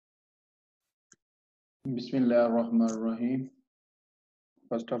Bismillahirrahmanirrahim.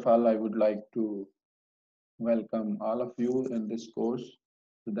 First of all, I would like to welcome all of you in this course.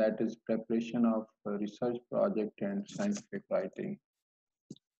 So that is preparation of a research project and scientific writing.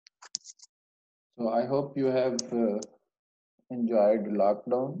 So I hope you have enjoyed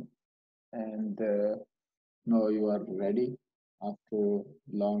lockdown and now you are ready after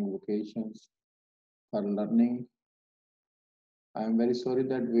long vacations for learning. I am very sorry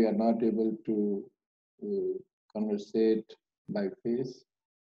that we are not able to conversate by face,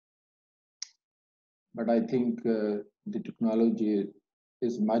 but I think the technology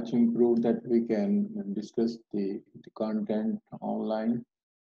is much improved that we can discuss the content online.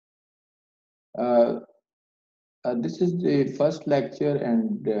 Uh, this is the first lecture,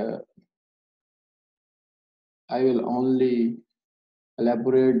 and I will only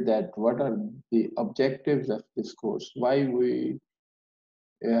elaborate that what are the objectives of this course, why we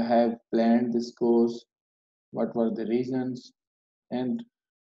have planned this course, what were the reasons, and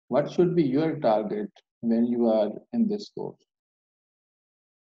what should be your target when you are in this course.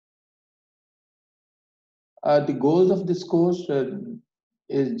 The goals of this course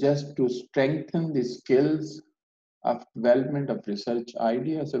is just to strengthen the skills of development of research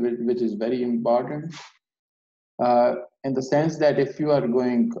ideas, so which is very important in the sense that if you are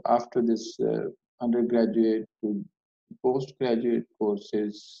going after this undergraduate to postgraduate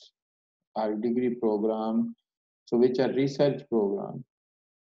courses or degree program, so which are research program,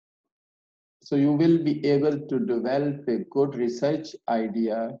 so you will be able to develop a good research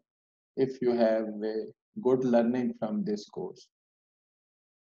idea if you have a good learning from this course.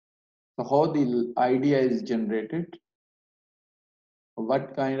 So how the idea is generated,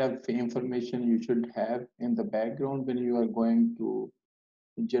 what kind of information you should have in the background when you are going to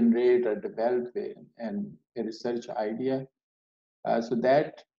generate or develop a research idea. So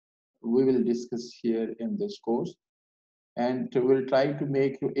that we will discuss here in this course, and we'll try to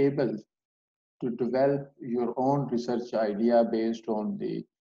make you able to develop your own research idea based on the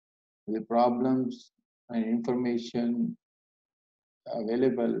problems and information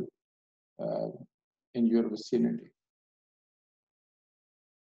available uh, in your vicinity.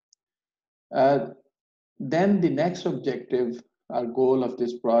 Uh, then the next objective or goal of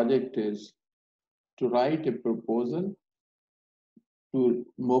this project is to write a proposal to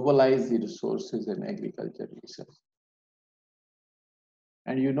mobilize the resources in agriculture research.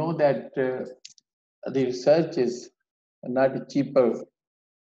 And you know that the research is not a cheaper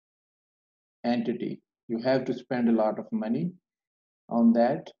entity. You have to spend a lot of money on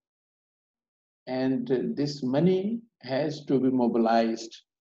that. And this money has to be mobilized.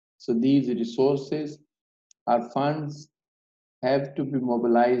 So these resources or funds have to be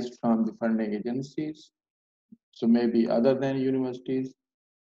mobilized from the funding agencies. So maybe other than universities.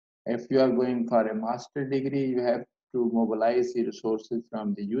 If you are going for a master degree, you have to mobilize the resources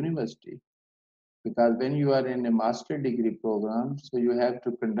from the university, because when you are in a master degree program, so you have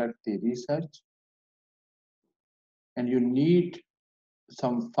to conduct the research and you need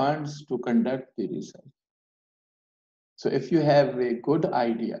some funds to conduct the research. So if you have a good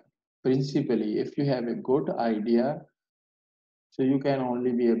idea, principally, if you have a good idea, so you can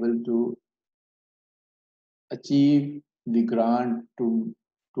only be able to achieve the grant to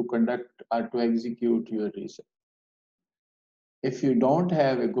conduct or to execute your research. If you don't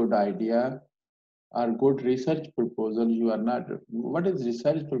have a good idea or good research proposal, you are not. What is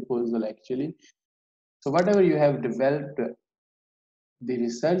research proposal actually? So whatever you have developed, the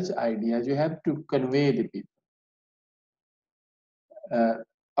research ideas, you have to convey the people. Uh,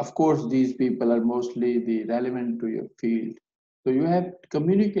 of course, these people are mostly the relevant to your field. So you have to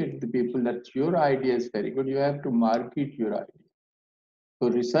communicate to the people that your idea is very good. You have to market your idea. So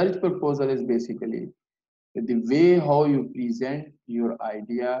research proposal is basically the way how you present your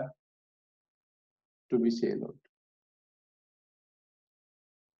idea to be sold.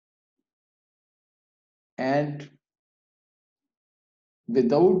 And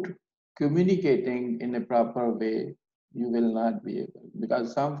without communicating in a proper way, you will not be able,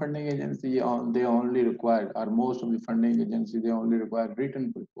 because some funding agency they only require, or most of the funding agencies they only require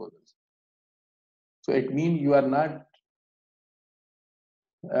written proposals. So it means you are not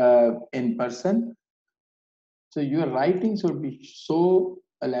in person. So your writing should be so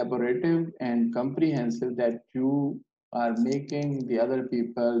elaborative and comprehensive that you are making the other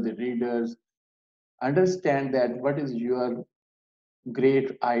people, the readers, understand that what is your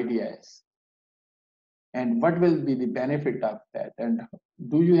great ideas and what will be the benefit of that, and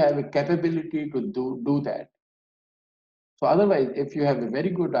do you have a capability to do that. So otherwise, if you have a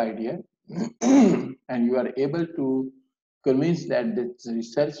very good idea and you are able to convince that this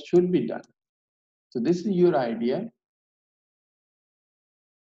research should be done, So this is your idea,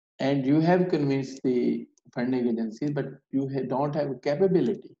 and you have convinced the funding agencies, but you don't have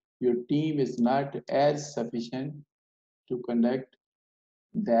capability. Your team is not as sufficient to conduct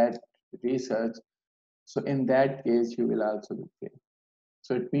that research. So in that case, you will also be failed.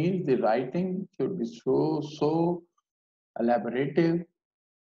 So it means the writing should be so elaborative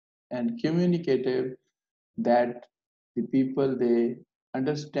and communicative that the people, they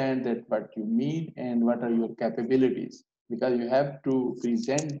understand that what you mean and what are your capabilities, because you have to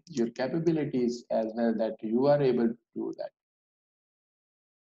present your capabilities as well, that you are able to do that.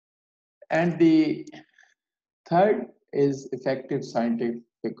 And the third is effective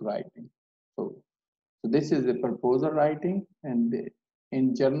scientific writing. So this is the proposal writing and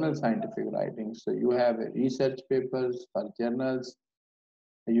in journal scientific writing. So you have research papers for journals,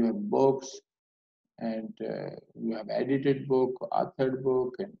 you have books, and you have edited book, authored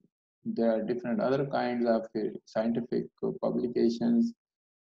book, and there are different other kinds of scientific publications,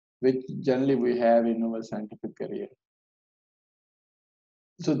 which generally we have in our scientific career.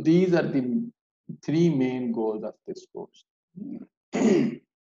 So these are the three main goals of this course.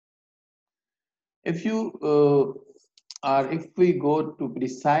 If you or if we go to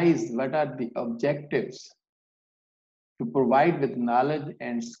precise what are the objectives, to provide with knowledge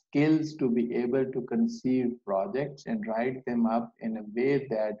and skills to be able to conceive projects and write them up in a way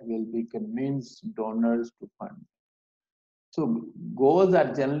that will be convince donors to fund. So goals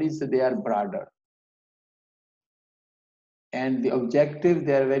are generally, so they are broader, and the objective,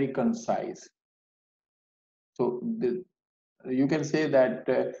 they are very concise. So you can say that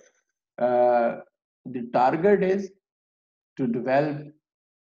the target is to develop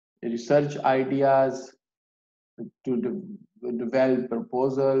research ideas, to develop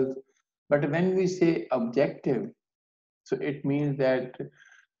proposals. But when we say objective, so it means that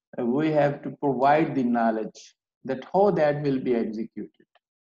we have to provide the knowledge that how that will be executed,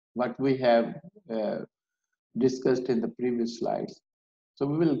 what we have uh, discussed in the previous slides. So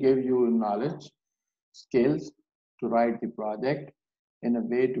we will give you knowledge, skills to write the project in a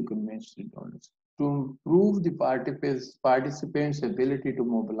way to convince the donors, to improve the participants' ability to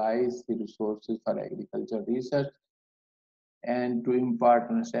mobilize the resources for agriculture research, and to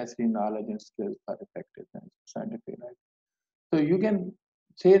impart necessary knowledge and skills for effective scientific writing. So you can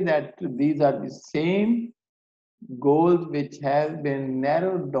say that these are the same goals which have been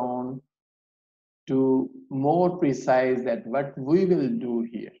narrowed down to more precise that what we will do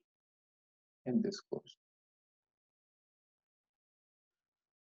here in this course.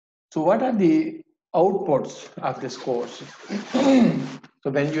 So what are the outputs of this course? So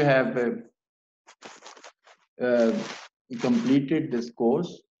when you have uh, completed this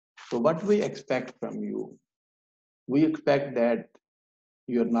course, so what we expect from you? We expect that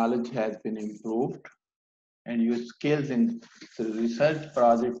your knowledge has been improved and your skills in research,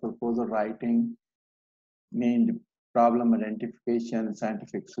 project proposal writing, main problem identification,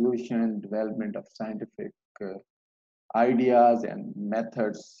 scientific solution, development of scientific ideas and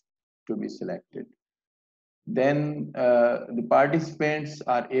methods to be selected. Then the participants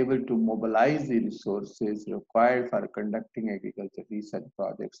are able to mobilize the resources required for conducting agriculture research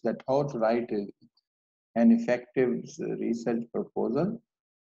projects, that how to write an effective research proposal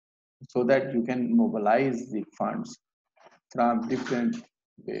so that you can mobilize the funds from different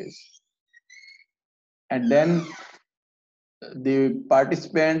ways. And then the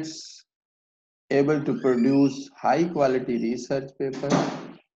participants able to produce high quality research papers,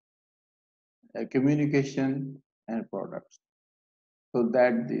 communication, and products. So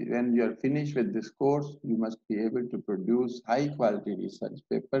that when you are finished with this course, you must be able to produce high quality research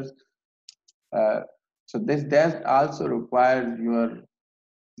papers. So this that also requires your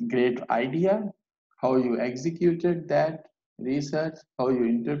great idea, how you executed that research, how you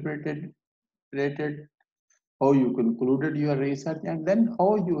interpreted it, how you concluded your research, and then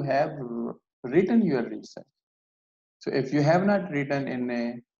how you have written your research. So if you have not written in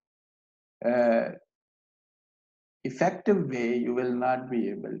a effective way, you will not be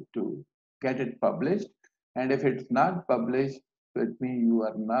able to get it published. And if it's not published, so it means you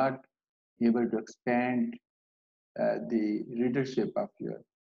are not able to expand the readership of your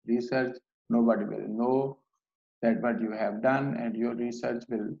research. Nobody will know that what you have done, and your research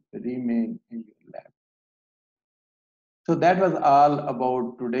will remain in your lab. So that was all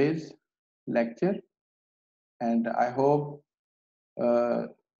about today's lecture, and I hope uh,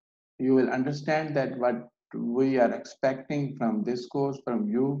 you will understand that what we are expecting from this course from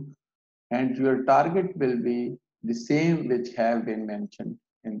you, and your target will be the same which have been mentioned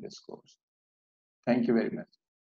in this course. Thank you very much.